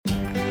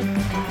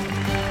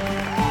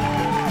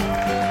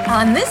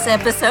On this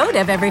episode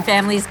of Every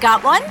Family's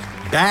Got One,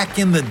 Back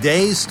in the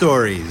Day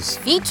stories.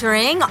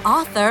 Featuring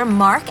author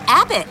Mark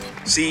Abbott.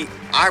 See,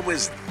 I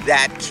was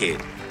that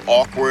kid.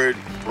 Awkward,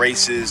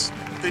 braces,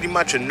 pretty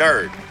much a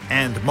nerd.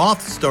 And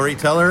moth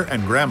storyteller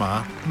and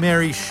grandma,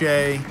 Mary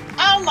Shea.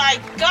 Oh my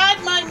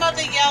God, my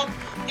mother yelled.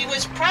 He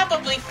was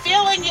probably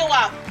filling you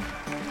up.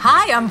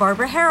 Hi, I'm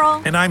Barbara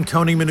Harrell. And I'm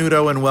Tony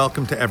Menudo, and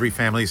welcome to Every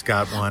Family's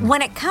Got One.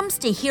 When it comes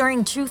to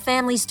hearing true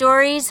family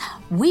stories,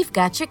 we've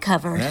got you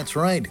covered. That's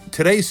right.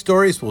 Today's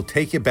stories will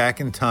take you back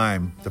in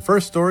time. The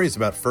first story is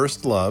about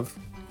first love.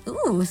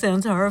 Ooh,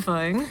 sounds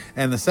horrifying.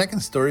 And the second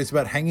story is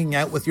about hanging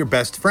out with your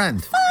best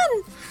friend.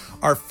 Fun!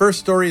 Our first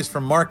story is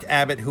from Mark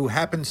Abbott, who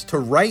happens to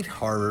write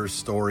horror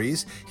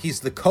stories. He's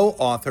the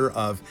co-author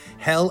of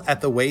Hell at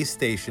the Way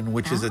Station,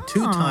 which is a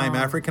two-time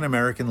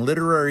African-American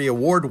literary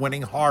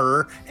award-winning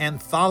horror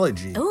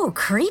anthology. Ooh,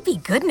 creepy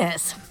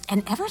goodness.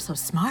 And ever so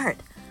smart.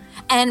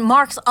 And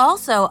Mark's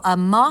also a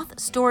Moth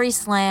Story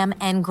Slam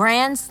and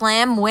Grand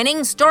Slam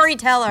winning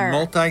storyteller.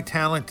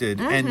 Multi-talented.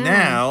 And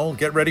now,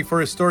 get ready for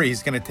his story.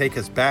 He's going to take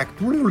us back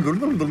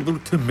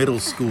to middle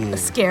school. A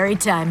scary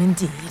time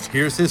indeed.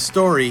 Here's his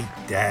story,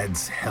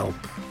 Dad's Help.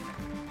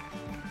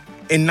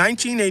 In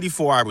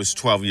 1984, I was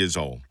 12 years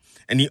old,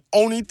 and the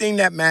only thing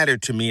that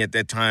mattered to me at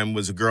that time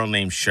was a girl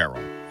named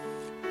Cheryl.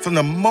 From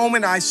the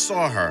moment I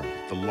saw her,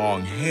 the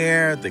long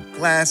hair, the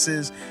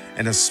glasses,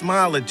 and a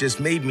smile that just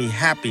made me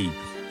happy,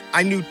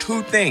 I knew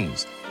two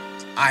things.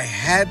 I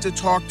had to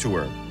talk to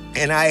her,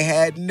 and I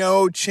had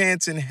no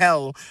chance in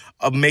hell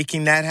of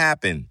making that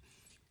happen.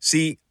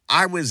 See,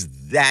 I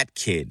was that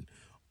kid.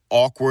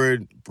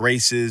 Awkward,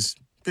 braces,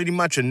 pretty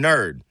much a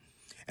nerd.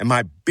 And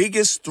my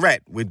biggest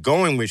threat with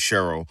going with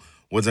Cheryl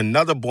was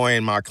another boy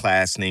in my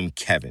class named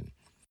Kevin.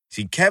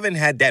 See, Kevin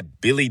had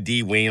that Billy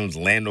D. Williams,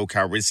 Lando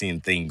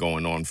Calrissian thing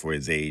going on for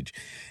his age.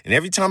 And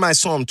every time I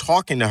saw him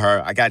talking to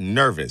her, I got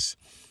nervous.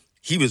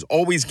 He was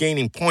always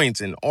gaining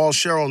points, and all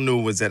Cheryl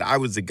knew was that I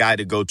was the guy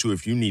to go to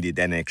if you needed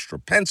an extra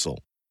pencil.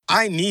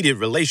 I needed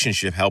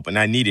relationship help, and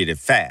I needed it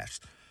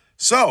fast.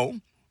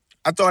 So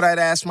I thought I'd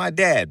ask my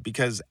dad,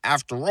 because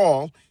after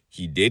all,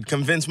 he did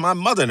convince my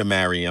mother to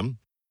marry him.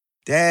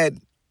 Dad,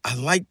 I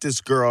like this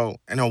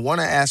girl, and I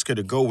want to ask her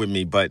to go with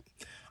me, but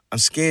I'm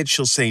scared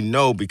she'll say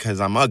no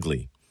because I'm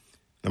ugly.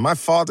 Now, my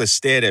father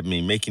stared at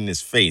me, making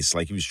this face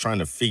like he was trying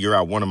to figure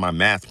out one of my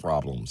math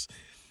problems.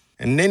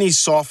 And then he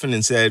softened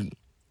and said,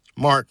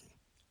 Mark,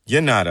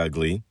 you're not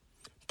ugly,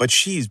 but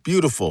she's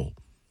beautiful.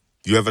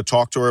 You ever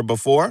talked to her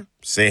before?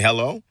 Say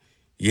hello?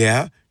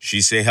 Yeah.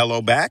 She say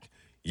hello back?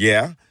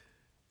 Yeah.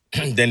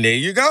 Then there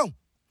you go.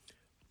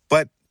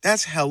 But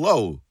that's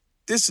hello.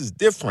 This is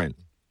different.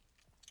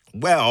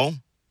 Well,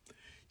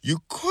 you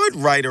could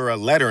write her a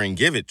letter and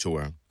give it to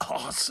her.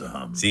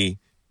 Awesome. See,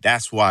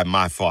 that's why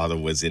my father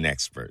was an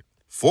expert.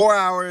 4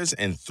 hours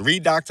and 3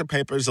 doctor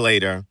papers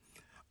later,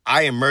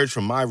 I emerged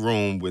from my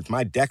room with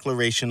my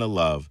declaration of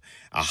love,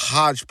 a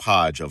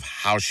hodgepodge of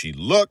how she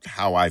looked,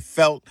 how I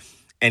felt,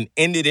 and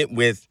ended it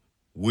with,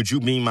 would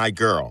you be my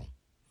girl?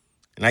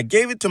 And I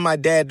gave it to my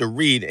dad to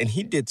read, and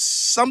he did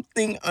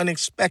something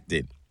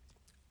unexpected.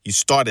 He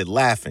started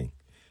laughing.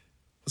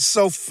 It's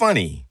so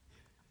funny.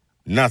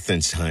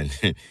 Nothing, son.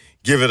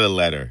 Give it a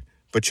letter.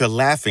 But you're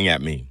laughing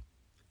at me.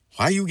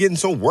 Why are you getting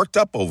so worked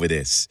up over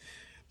this?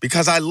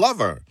 Because I love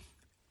her.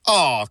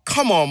 Oh,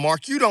 come on,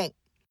 Mark, you don't.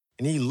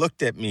 And he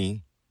looked at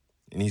me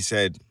and he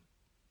said,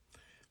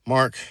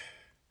 Mark,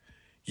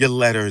 your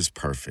letter is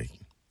perfect.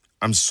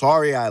 I'm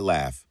sorry I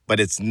laugh, but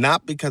it's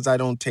not because I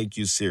don't take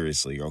you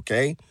seriously,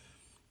 okay?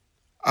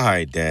 All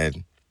right, Dad.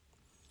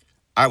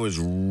 I was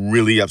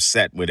really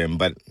upset with him,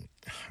 but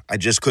I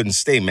just couldn't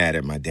stay mad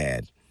at my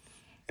dad.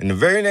 And the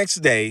very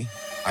next day,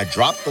 I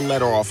dropped the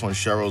letter off on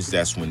Cheryl's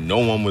desk when no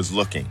one was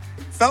looking.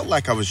 Felt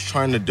like I was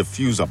trying to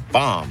defuse a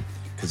bomb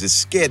because it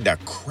scared the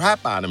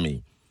crap out of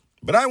me.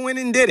 But I went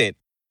and did it.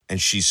 And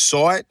she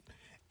saw it,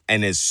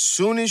 and as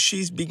soon as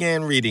she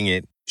began reading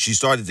it, she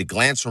started to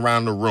glance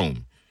around the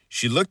room.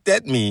 She looked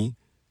at me,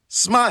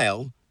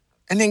 smiled,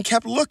 and then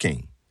kept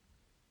looking.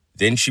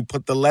 Then she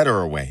put the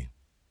letter away.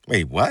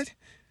 Wait, what?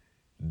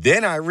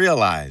 Then I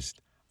realized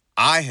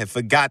I had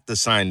forgot to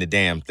sign the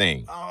damn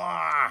thing.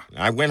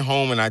 I went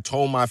home and I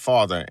told my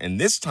father, and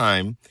this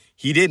time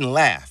he didn't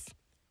laugh.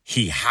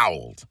 He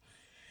howled.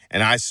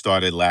 And I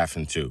started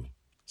laughing too.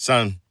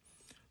 Son,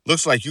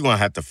 looks like you're going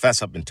to have to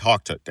fess up and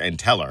talk to and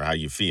tell her how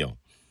you feel.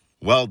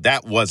 Well,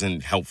 that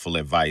wasn't helpful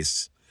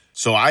advice.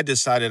 So I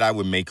decided I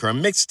would make her a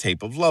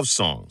mixtape of love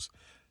songs.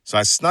 So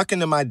I snuck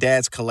into my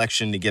dad's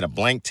collection to get a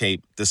blank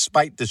tape,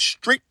 despite the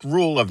strict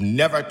rule of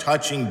never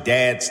touching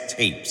Dad's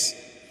tapes.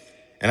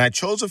 And I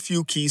chose a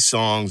few key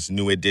songs,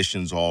 New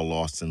Edition's All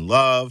Lost in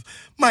Love,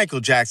 Michael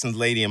Jackson's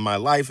Lady in My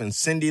Life, and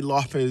Cyndi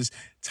Lauper's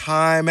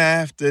Time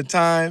After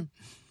Time.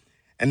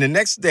 And the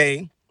next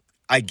day,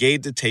 I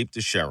gave the tape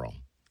to Cheryl.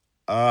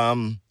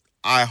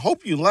 I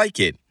hope you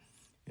like it.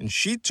 And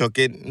she took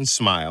it and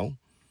smiled.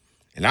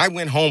 And I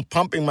went home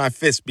pumping my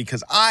fist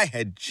because I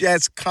had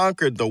just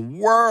conquered the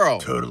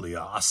world. Totally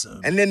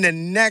awesome. And then the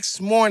next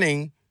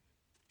morning,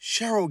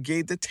 Cheryl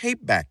gave the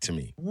tape back to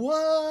me.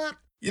 What?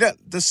 You know,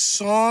 the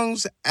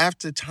songs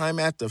after time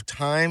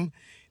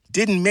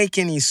didn't make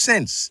any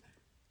sense.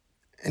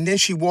 And then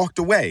she walked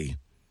away.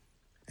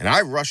 And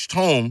I rushed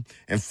home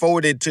and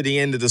forwarded to the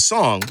end of the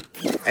song.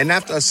 And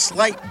after a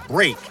slight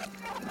break,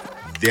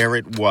 there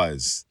it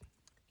was.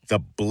 The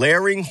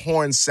blaring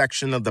horn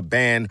section of the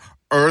band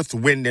Earth,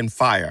 Wind, and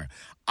Fire.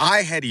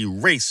 I had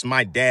erased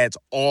my dad's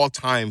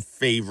all-time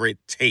favorite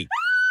tape.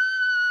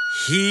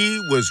 He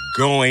was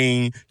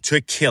going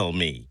to kill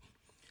me.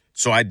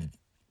 So I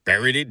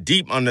buried it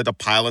deep under the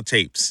pile of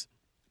tapes.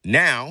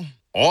 Now,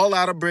 all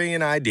out of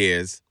brilliant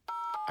ideas,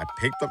 I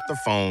picked up the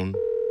phone,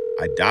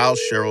 I dialed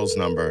Cheryl's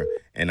number,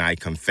 and I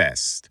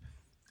confessed.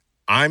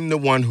 I'm the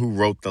one who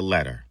wrote the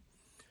letter.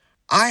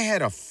 I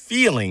had a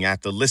feeling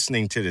after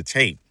listening to the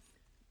tape,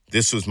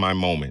 this was my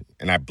moment,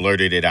 and I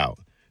blurted it out.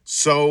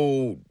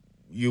 So,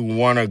 you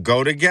want to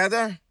go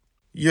together?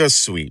 You're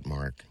sweet,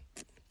 Mark.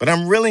 But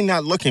I'm really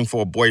not looking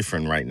for a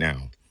boyfriend right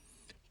now.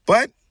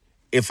 But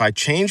if I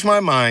change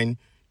my mind,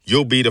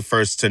 you'll be the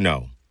first to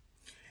know.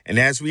 And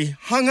as we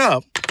hung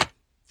up,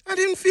 I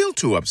didn't feel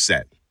too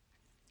upset.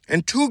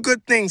 And two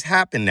good things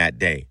happened that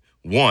day.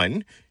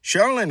 One,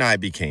 Cheryl and I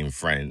became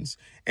friends.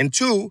 And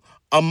two,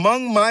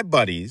 among my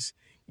buddies,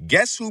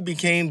 guess who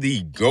became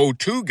the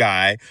go-to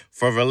guy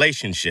for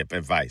relationship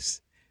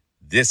advice?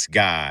 This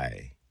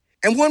guy.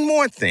 And one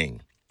more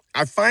thing.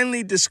 I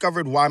finally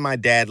discovered why my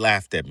dad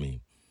laughed at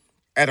me.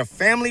 At a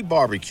family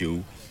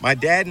barbecue, my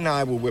dad and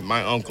I were with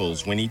my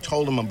uncles when he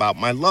told them about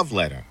my love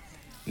letter.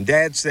 And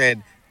Dad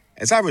said,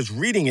 as I was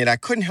reading it, I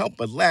couldn't help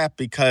but laugh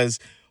because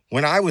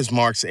when I was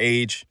Mark's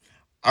age,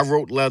 I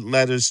wrote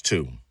letters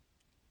too.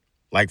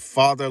 Like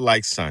father,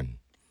 like son.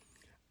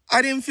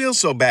 I didn't feel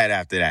so bad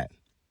after that.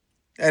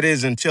 That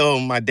is, until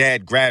my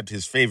dad grabbed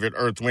his favorite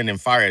Earth, Wind, and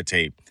Fire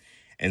tape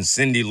and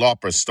Cyndi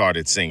Lauper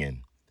started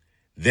singing.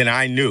 Then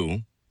I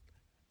knew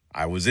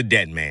I was a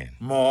dead man.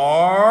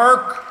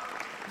 Mark!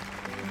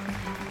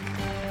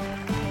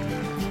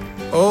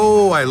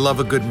 Oh, I love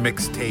a good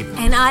mixtape.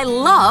 And I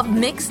love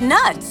mixed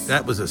nuts.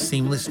 That was a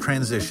seamless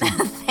transition.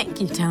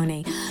 Thank you,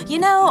 Tony. You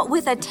know,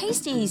 with a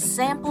tasty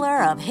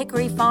sampler of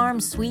Hickory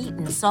Farm sweet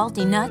and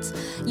salty nuts,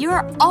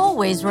 you're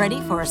always ready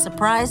for a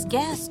surprise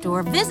guest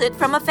or visit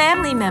from a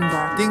family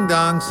member. Ding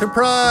dong,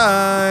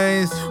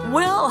 surprise!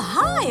 Well,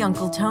 hi,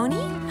 Uncle Tony.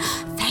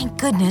 Thank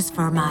goodness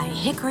for my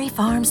Hickory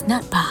Farms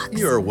nut box.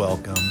 You're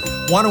welcome.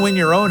 Want to win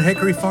your own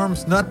Hickory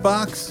Farms nut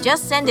box?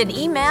 Just send an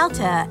email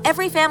to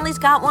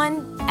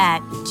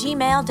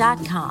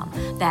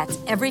everyfamiliesgotone@gmail.com. That's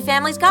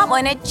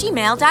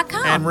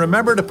everyfamiliesgotone@gmail.com. And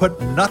remember to put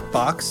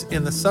nutbox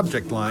in the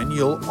subject line.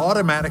 You'll be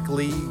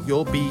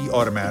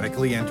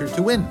automatically entered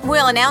to win.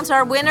 We'll announce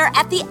our winner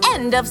at the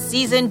end of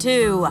season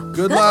 2.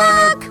 Good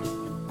luck.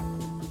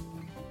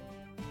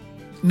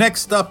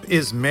 Next up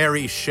is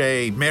Mary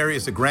Shea. Mary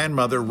is a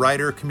grandmother,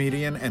 writer,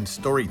 comedian, and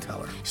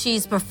storyteller.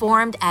 She's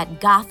performed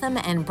at Gotham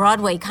and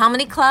Broadway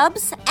comedy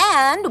clubs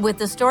and with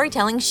the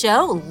storytelling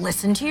show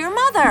Listen to Your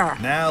Mother.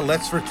 Now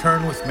let's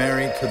return with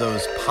Mary to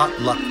those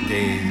potluck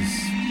days.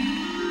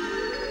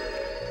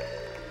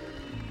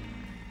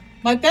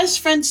 My best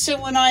friend Sue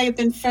and I have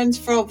been friends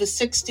for over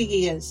 60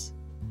 years.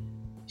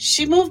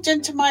 She moved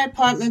into my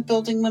apartment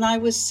building when I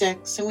was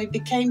 6, and we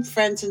became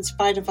friends in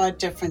spite of our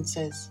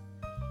differences.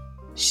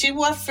 She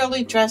wore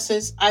frilly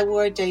dresses, I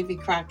wore a Davy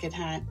Crockett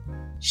hat.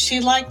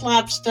 She liked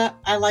lobster,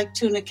 I liked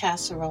tuna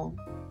casserole.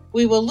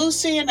 We were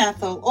Lucy and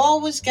Ethel,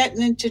 always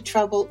getting into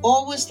trouble,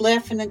 always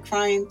laughing and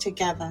crying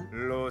together.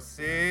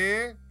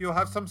 Lucy, you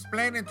have some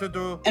splaining to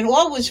do. And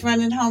always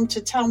running home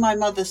to tell my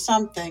mother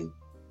something.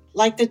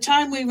 Like the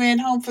time we ran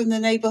home from the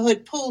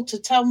neighborhood pool to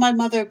tell my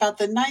mother about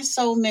the nice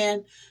old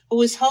man who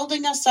was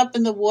holding us up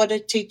in the water,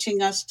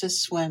 teaching us to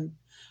swim.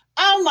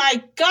 Oh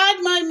my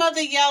God, my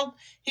mother yelled.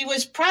 He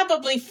was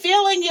probably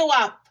feeling you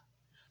up.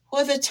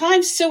 Or the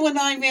time Sue and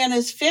I ran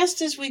as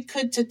fast as we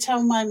could to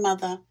tell my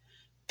mother.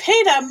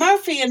 Peter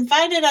Murphy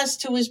invited us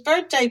to his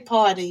birthday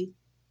party.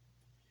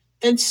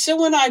 Then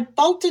Sue and I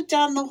bolted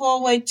down the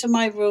hallway to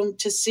my room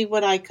to see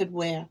what I could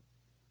wear.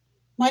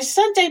 My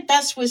Sunday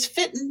best was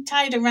fitting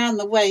tight around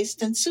the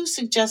waist, and Sue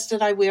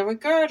suggested I wear a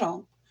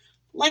girdle,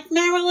 like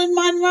Marilyn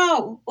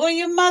Monroe or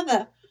your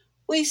mother.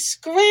 We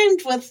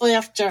screamed with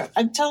laughter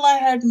until I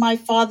heard my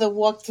father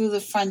walk through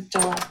the front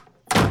door.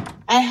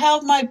 I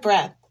held my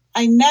breath.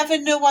 I never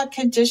knew what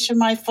condition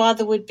my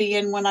father would be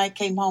in when I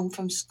came home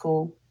from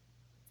school.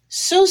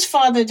 Sue's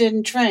father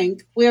didn't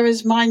drink,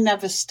 whereas mine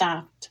never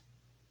stopped.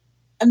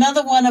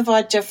 Another one of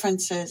our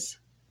differences.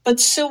 But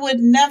Sue would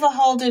never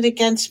hold it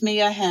against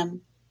me or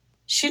him.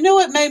 She knew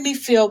it made me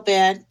feel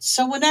bad,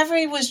 so whenever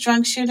he was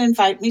drunk, she'd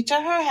invite me to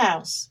her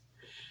house.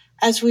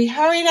 As we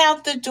hurried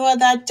out the door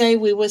that day,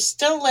 we were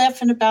still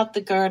laughing about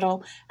the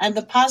girdle and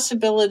the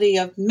possibility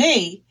of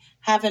me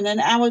having an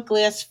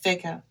hourglass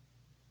figure.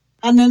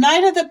 On the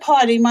night of the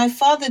party, my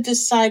father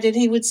decided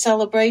he would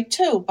celebrate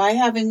too by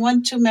having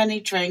one too many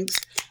drinks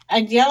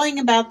and yelling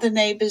about the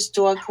neighbor's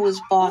dog who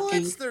was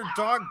barking. What's their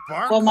dog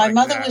bark While my like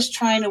mother that? was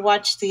trying to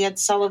watch the Ed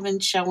Sullivan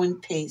Show in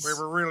peace. We have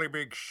a really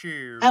big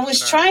shoe. I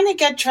was trying to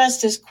get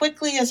dressed as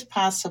quickly as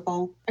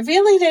possible. I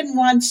really didn't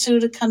want Sue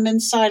to come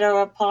inside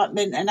our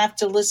apartment and have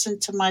to listen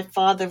to my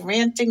father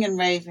ranting and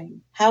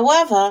raving.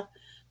 However,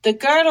 the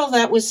girdle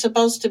that was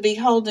supposed to be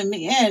holding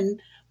me in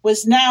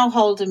was now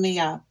holding me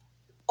up.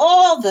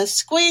 All the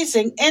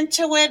squeezing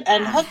into it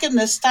and hooking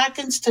the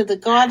stockings to the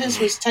garters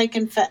was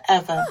taking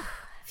forever.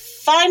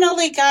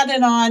 Finally got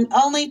it on,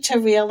 only to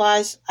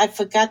realize I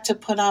forgot to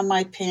put on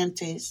my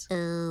panties.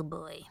 Oh,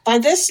 boy. By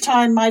this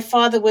time, my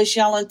father was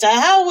yelling, "To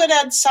hell with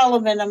Ed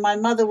Sullivan," and my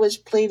mother was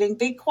pleading,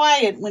 "Be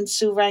quiet," when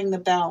Sue rang the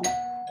bell.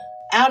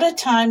 Out of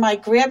time, I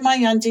grabbed my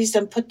undies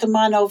and put them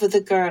on over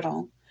the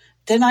girdle.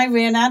 Then I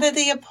ran out of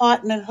the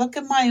apartment,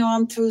 hooking my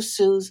arm through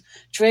Sue's,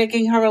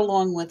 dragging her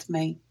along with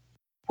me.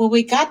 When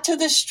we got to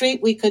the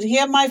street, we could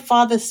hear my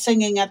father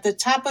singing at the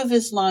top of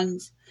his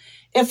lungs,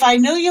 "If I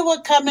knew you were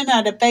coming,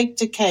 I'd have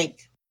baked a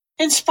cake."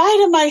 In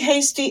spite of my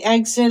hasty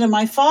exit and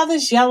my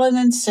father's yelling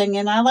and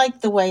singing, I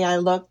liked the way I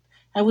looked.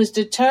 I was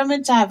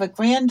determined to have a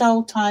grand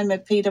old time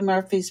at Peter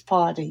Murphy's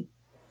party.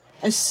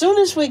 As soon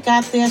as we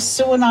got there,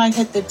 Sue and I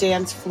hit the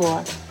dance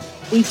floor.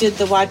 We did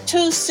the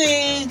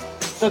Watusi,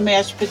 the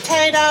mashed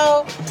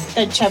potato,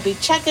 then Chubby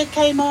Checker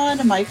came on,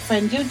 and my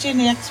friend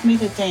Eugene asked me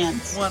to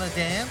dance. Want to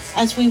dance?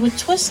 As we were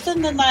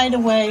twisting the night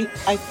away,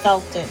 I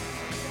felt it.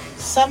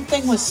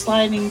 Something was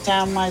sliding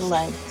down my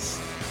legs.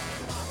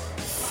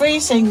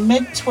 Freezing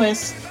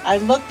mid-twist, I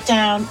looked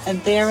down,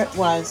 and there it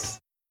was.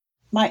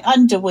 My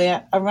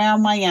underwear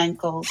around my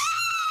ankles.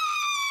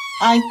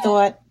 I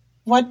thought,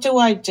 what do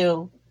I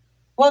do?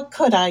 What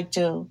could I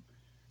do?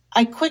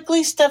 I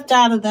quickly stepped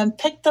out of them,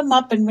 picked them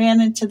up, and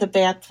ran into the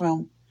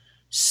bathroom.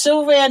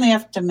 Sue ran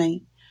after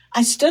me.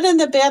 I stood in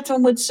the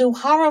bathroom with Sue,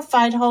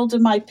 horrified,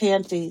 holding my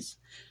panties.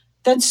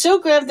 Then Sue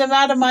grabbed them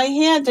out of my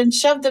hand and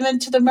shoved them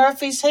into the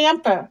Murphy's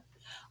hamper.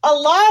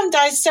 Alarmed,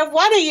 I said,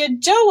 "What are you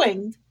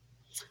doing?"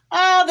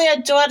 "Oh, their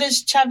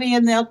daughter's chubby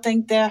and they'll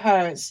think they're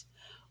hers."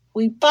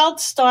 We both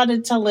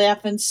started to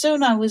laugh, and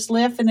soon I was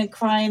laughing and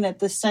crying at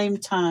the same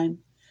time.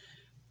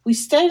 We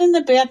stayed in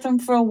the bathroom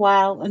for a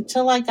while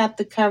until I got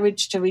the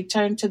courage to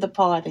return to the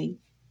party.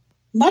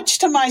 Much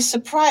to my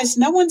surprise,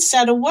 no one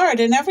said a word,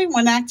 and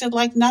everyone acted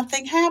like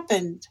nothing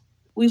happened.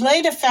 We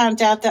later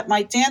found out that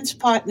my dance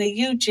partner,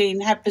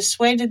 Eugene, had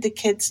persuaded the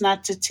kids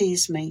not to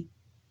tease me.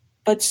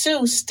 But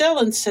Sue still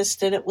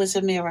insisted it was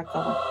a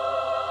miracle.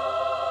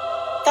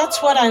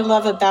 That's what I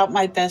love about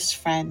my best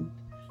friend.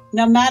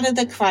 No matter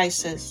the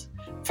crisis,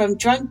 from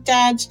drunk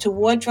dads to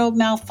wardrobe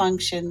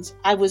malfunctions,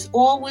 I was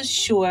always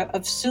sure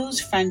of Sue's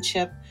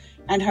friendship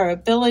and her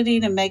ability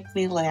to make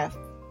me laugh.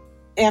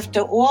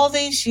 After all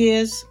these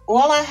years,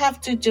 all I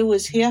have to do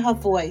is hear her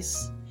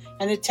voice,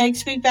 and it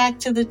takes me back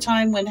to the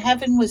time when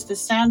heaven was the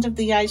sound of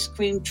the ice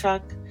cream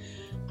truck.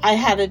 I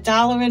had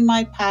 $1 in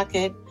my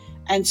pocket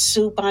and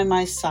Sue by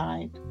my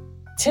side.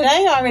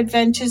 Today, our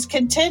adventures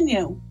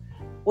continue.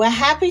 We're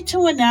happy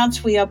to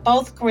announce we are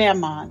both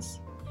grandmas.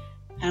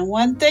 And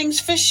one thing's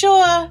for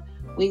sure,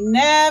 we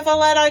never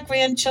let our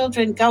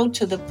grandchildren go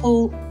to the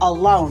pool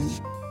alone.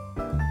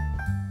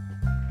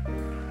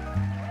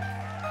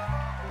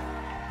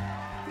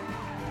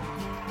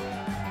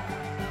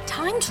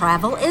 Time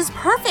travel is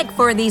perfect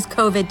for these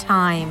COVID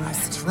times.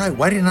 That's right.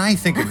 Why didn't I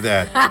think of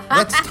that?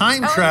 Let's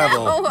time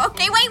travel. Oh,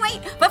 okay,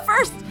 wait. But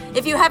first,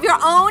 if you have your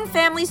own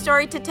family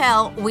story to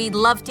tell, we'd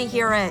love to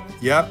hear it.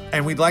 Yep,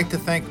 and we'd like to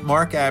thank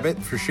Mark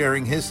Abbott for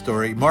sharing his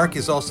story. Mark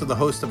is also the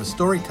host of a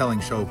storytelling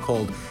show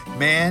called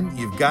Man,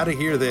 You've Got to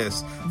Hear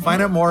This.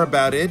 Find out more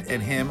about it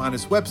and him on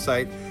his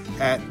website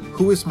at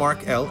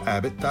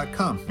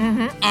whoismarklabbott.com.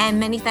 And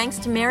many thanks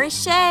to Mary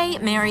Shea.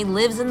 Mary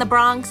lives in the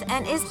Bronx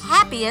and is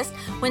happiest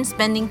when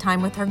spending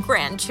time with her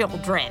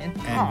grandchildren.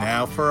 And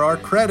now for our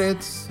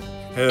credits.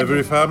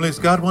 Every Family's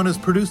Got One is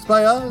produced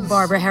by us,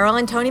 Barbara Harrell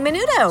and Tony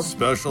Menudo.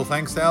 Special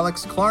thanks to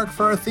Alex Clark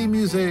for our theme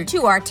music.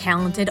 To our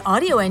talented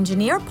audio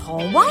engineer,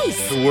 Paul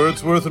Weiss. To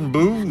Wordsworth and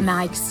Booth.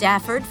 Mike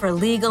Stafford for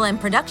legal and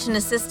production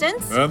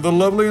assistance. And the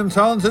lovely and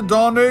talented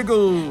Dawn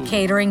Nagel.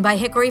 Catering by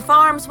Hickory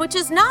Farms, which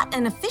is not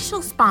an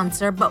official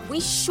sponsor, but we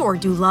sure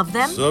do love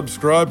them.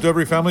 Subscribe to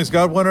Every Family's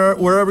Got One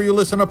wherever you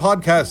listen to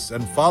podcasts,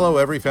 and follow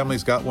Every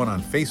Family's Got One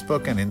on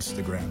Facebook and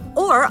Instagram.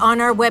 Or on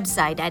our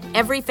website at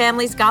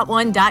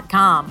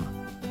everyfamilysgotone.com.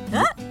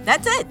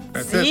 That's it.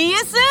 See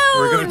you soon.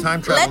 We're going to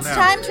time travel Let's now.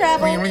 time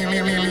travel.